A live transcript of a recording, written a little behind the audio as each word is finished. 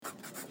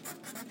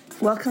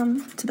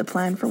Welcome to the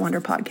Plan for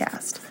Wonder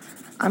podcast.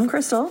 I'm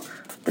Crystal,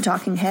 the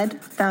talking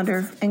head,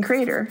 founder, and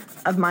creator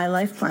of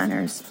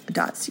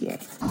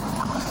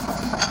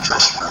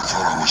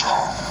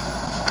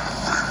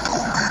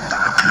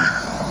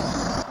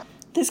mylifeplanners.ca.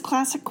 This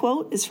classic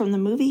quote is from the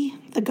movie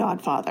The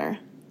Godfather,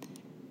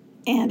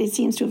 and it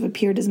seems to have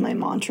appeared as my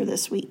mantra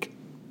this week.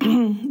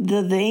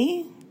 The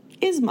they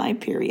is my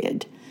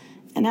period,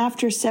 and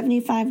after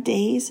 75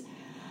 days,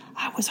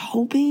 I was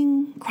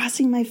hoping,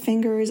 crossing my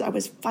fingers, I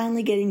was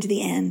finally getting to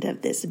the end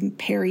of this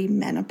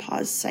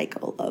perimenopause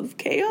cycle of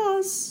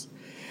chaos.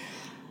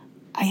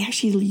 I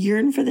actually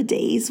yearn for the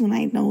days when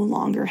I no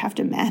longer have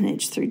to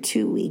manage through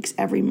 2 weeks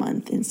every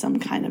month in some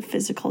kind of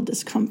physical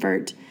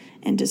discomfort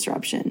and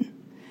disruption.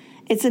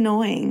 It's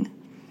annoying.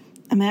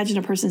 Imagine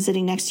a person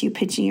sitting next to you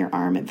pinching your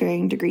arm at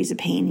varying degrees of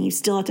pain, and you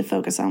still have to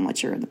focus on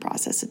what you're in the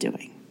process of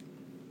doing.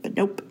 But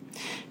nope.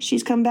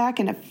 She's come back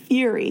in a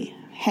fury.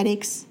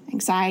 Headaches,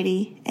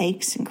 anxiety,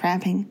 aches, and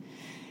cramping.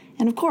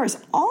 And of course,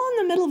 all in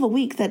the middle of a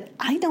week that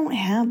I don't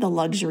have the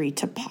luxury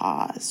to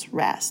pause,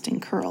 rest,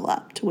 and curl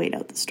up to wait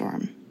out the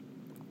storm.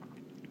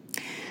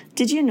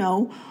 Did you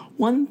know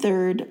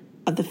 1/3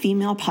 of the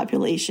female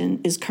population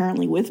is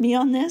currently with me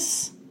on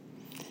this?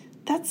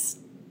 That's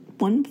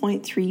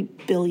 1.3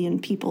 billion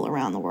people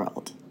around the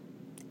world.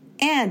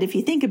 And if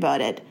you think about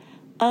it,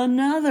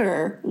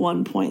 another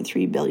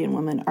 1.3 billion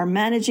women are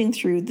managing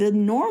through the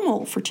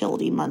normal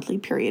fertility monthly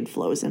period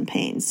flows and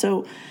pains.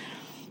 So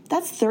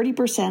that's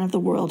 30% of the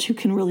world who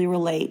can really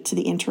relate to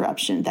the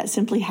interruption that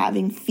simply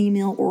having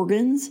female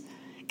organs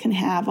can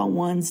have on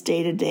one's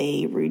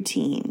day-to-day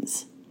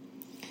routines.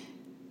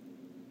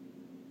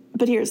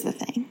 But here's the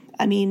thing.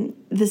 I mean,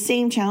 the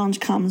same challenge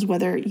comes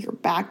whether your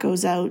back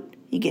goes out,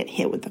 you get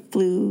hit with the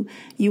flu,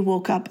 you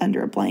woke up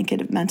under a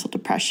blanket of mental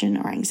depression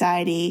or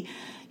anxiety,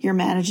 you're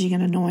managing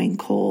an annoying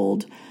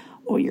cold,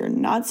 or your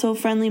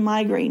not-so-friendly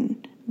migraine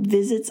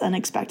visits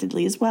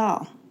unexpectedly as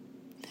well.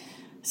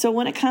 So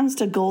when it comes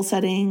to goal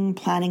setting,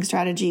 planning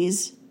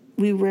strategies,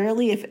 we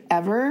rarely, if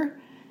ever,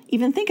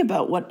 even think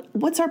about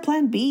what's our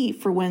plan B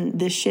for when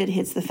this shit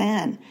hits the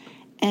fan.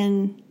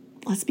 And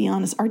let's be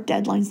honest, our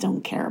deadlines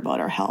don't care about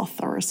our health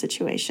or our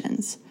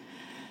situations.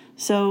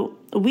 So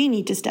we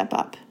need to step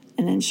up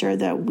and ensure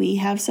that we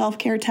have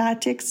self-care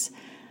tactics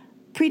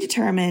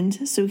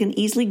predetermined so we can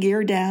easily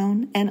gear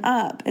down and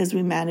up as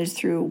we manage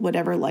through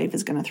whatever life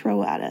is going to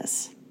throw at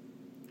us.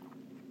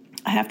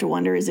 I have to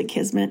wonder, is it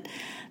kismet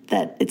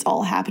that it's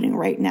all happening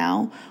right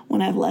now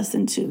when I have less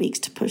than 2 weeks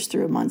to push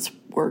through a month's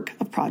work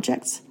of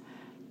projects?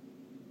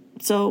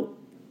 So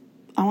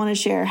I want to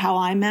share how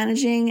I'm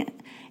managing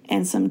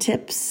and some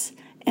tips,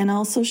 and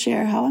also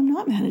share how I'm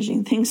not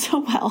managing things so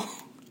well.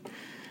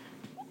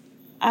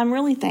 I'm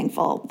really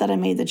thankful that I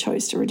made the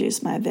choice to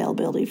reduce my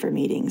availability for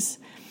meetings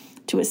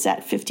to a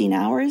set 15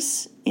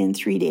 hours in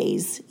 3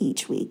 days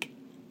each week.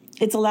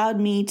 It's allowed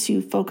me to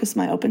focus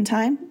my open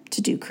time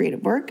to do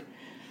creative work,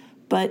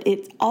 but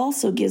it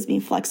also gives me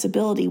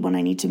flexibility when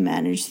I need to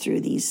manage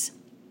through these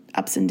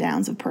ups and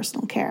downs of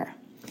personal care.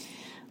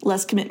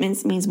 Less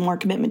commitments means more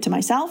commitment to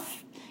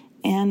myself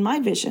and my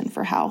vision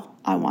for how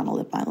I want to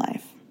live my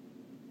life.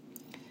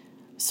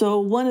 So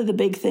one of the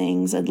big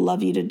things I'd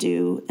love you to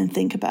do and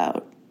think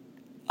about,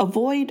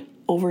 avoid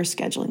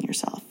overscheduling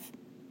yourself.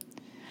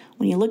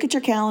 When you look at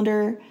your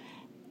calendar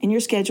and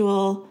your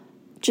schedule,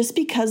 just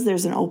because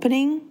there's an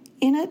opening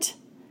in it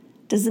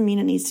doesn't mean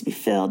it needs to be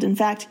filled. In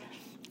fact,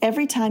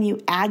 every time you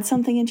add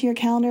something into your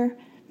calendar,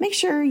 make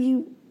sure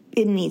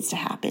it needs to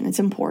happen. It's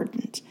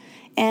important.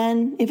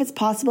 And if it's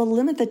possible,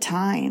 limit the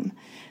time.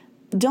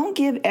 Don't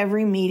give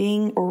every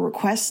meeting or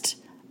request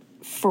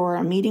for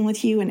a meeting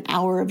with you an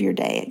hour of your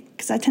day,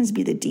 because that tends to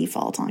be the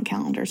default on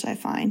calendars, I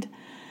find.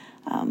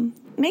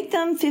 Make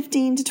them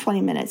 15 to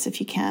 20 minutes if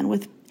you can,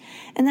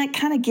 and that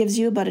kind of gives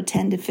you about a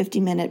 10 to 50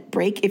 minute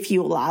break if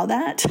you allow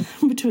that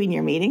between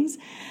your meetings.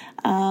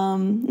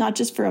 Not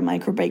just for a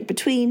micro break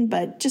between,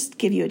 but just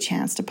give you a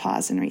chance to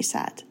pause and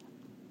reset.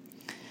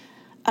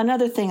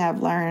 Another thing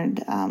I've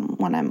learned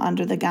when I'm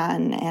under the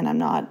gun and I'm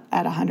not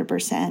at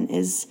 100%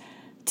 is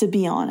to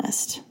be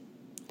honest.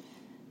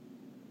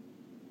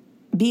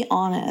 Be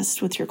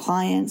honest with your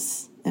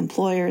clients,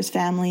 employers,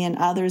 family, and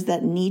others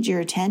that need your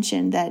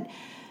attention, that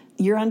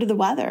you're under the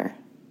weather,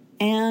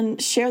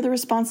 and share the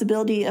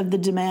responsibility of the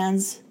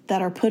demands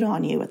that are put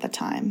on you at the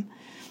time.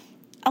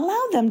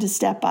 Allow them to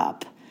step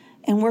up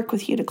and work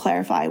with you to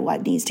clarify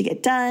what needs to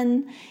get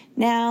done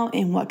now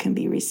and what can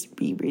be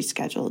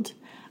rescheduled.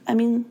 I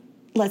mean,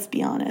 let's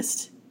be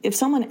honest. If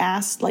someone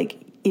asked,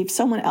 if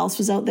someone else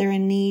was out there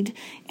in need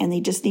and they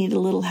just needed a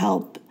little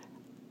help,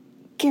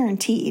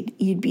 guaranteed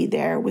you'd be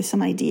there with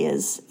some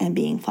ideas and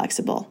being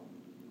flexible.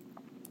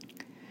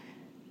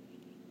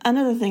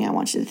 Another thing I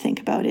want you to think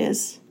about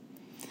is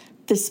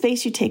the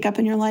space you take up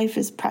in your life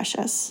is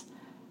precious,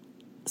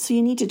 so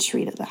you need to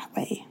treat it that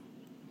way.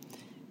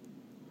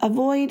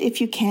 Avoid, if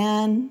you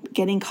can,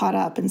 getting caught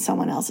up in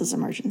someone else's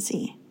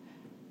emergency.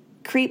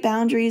 Create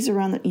boundaries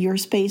around your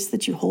space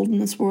that you hold in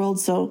this world,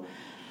 so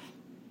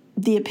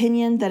the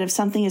opinion that if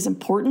something is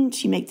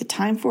important, you make the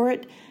time for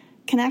it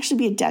can actually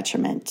be a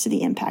detriment to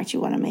the impact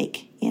you want to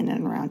make in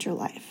and around your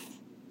life.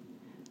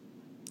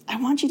 I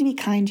want you to be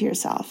kind to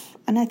yourself,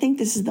 and I think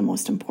this is the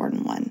most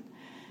important one.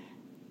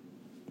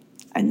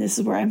 And this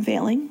is where I'm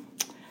failing.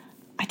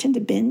 I tend to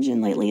binge,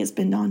 and lately it's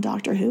been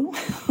non-Doctor Who.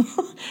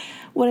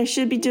 What I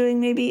should be doing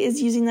maybe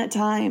is using that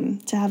time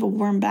to have a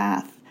warm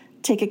bath,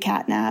 take a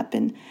cat nap,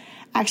 and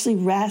actually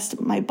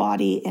rest my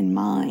body and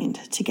mind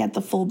to get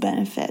the full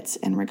benefits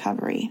in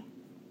recovery.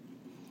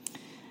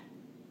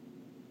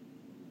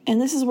 And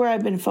this is where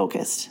I've been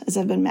focused as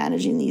I've been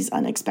managing these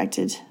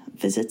unexpected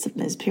visits of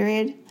this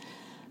period.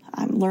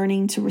 I'm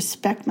learning to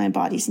respect my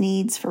body's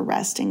needs for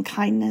rest and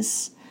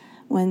kindness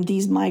when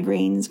these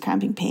migraines,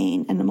 cramping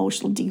pain, and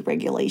emotional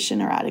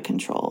deregulation are out of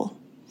control.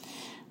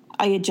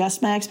 I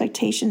adjust my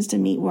expectations to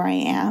meet where I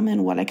am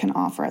and what I can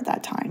offer at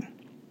that time.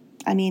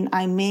 I mean,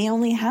 I may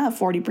only have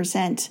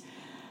 40%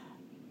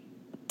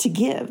 to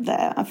give,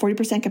 a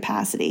 40%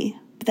 capacity,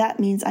 but that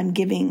means I'm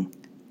giving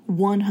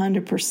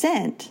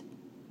 100%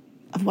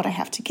 of what I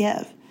have to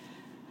give.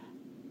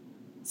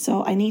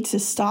 So I need to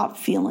stop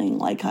feeling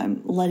like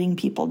I'm letting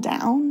people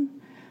down,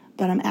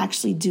 but I'm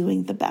actually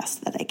doing the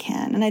best that I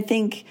can. And I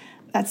think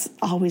that's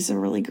always a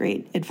really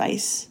great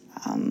advice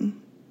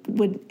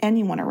with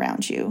anyone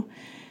around you.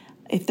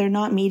 If they're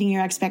not meeting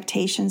your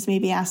expectations,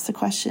 maybe ask the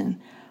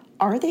question,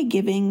 are they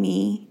giving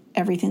me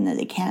everything that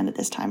they can at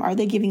this time? Are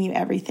they giving you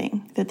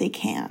everything that they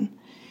can?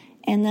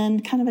 And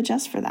then kind of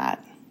adjust for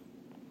that.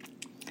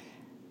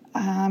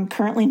 I'm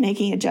currently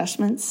making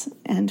adjustments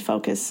and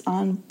focus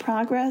on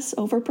progress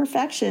over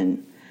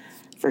perfection.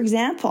 For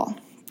example,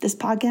 this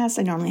podcast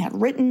I normally have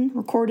written,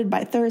 recorded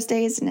by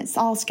Thursdays, and it's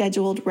all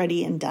scheduled,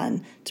 ready, and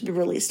done to be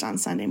released on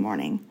Sunday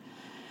morning.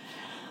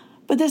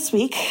 But this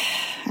week,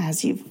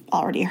 as you've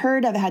already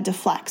heard, I've had to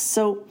flex.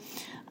 So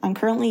I'm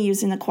currently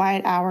using the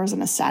quiet hours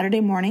on a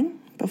Saturday morning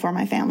before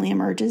my family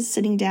emerges,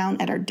 sitting down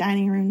at our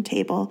dining room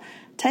table,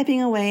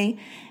 typing away,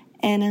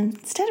 and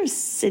instead of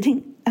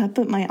sitting up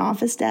at my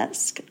office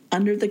desk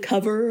under the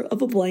cover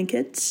of a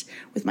blanket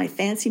with my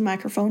fancy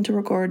microphone to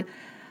record,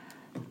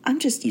 I'm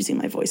just using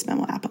my voice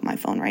memo app on my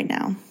phone right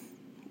now.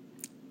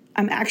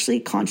 I'm actually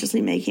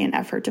consciously making an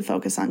effort to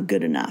focus on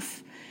good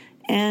enough.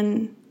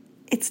 And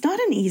it's not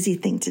an easy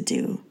thing to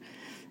do.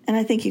 And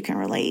I think you can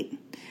relate.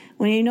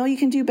 When you know you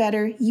can do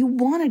better, you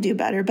want to do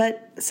better,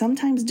 but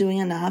sometimes doing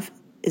enough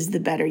is the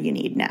better you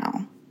need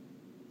now.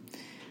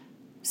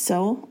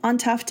 So on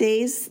tough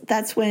days,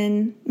 that's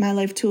when my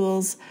life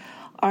tools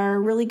are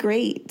really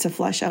great to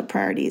flesh out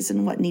priorities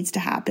and what needs to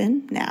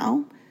happen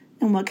now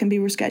and what can be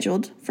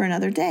rescheduled for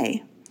another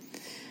day.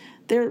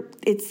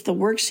 It's the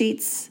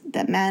worksheets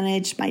that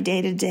manage my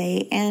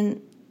day-to-day,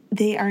 and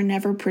they are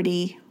never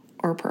pretty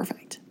or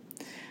perfect.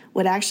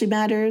 What actually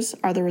matters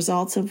are the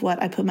results of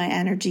what I put my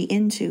energy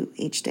into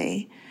each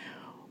day.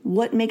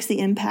 What makes the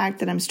impact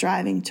that I'm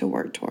striving to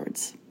work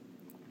towards?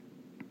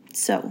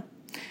 So,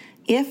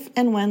 if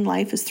and when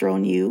life has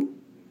thrown you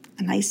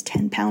a nice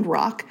 10-pound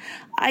rock,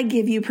 I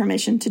give you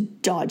permission to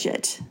dodge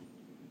it.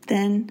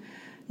 Then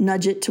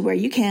nudge it to where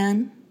you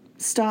can.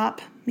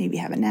 Stop, maybe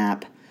have a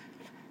nap.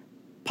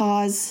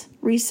 Pause,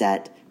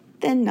 reset,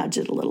 then nudge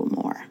it a little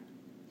more.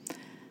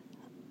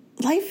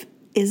 Life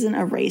isn't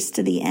a race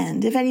to the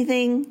end. If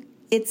anything,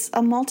 it's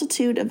a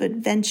multitude of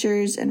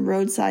adventures and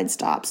roadside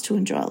stops to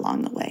enjoy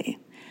along the way.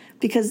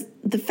 Because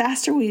the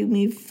faster we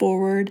move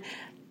forward,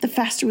 the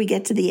faster we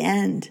get to the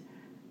end.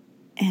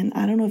 And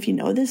I don't know if you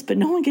know this, but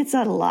no one gets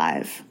out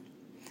alive.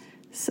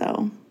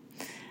 So,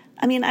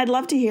 I'd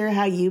love to hear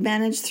how you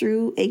manage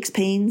through aches,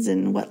 pains,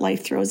 and what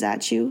life throws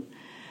at you,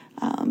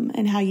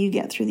 and how you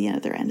get through the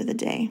other end of the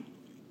day.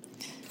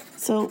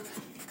 So,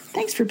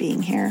 thanks for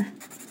being here.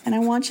 And I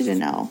want you to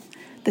know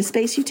the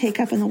space you take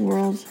up in the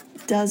world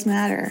does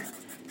matter,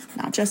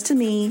 not just to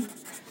me,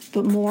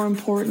 but more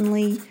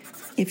importantly,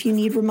 if you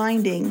need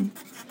reminding,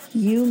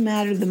 you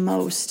matter the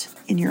most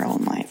in your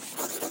own life.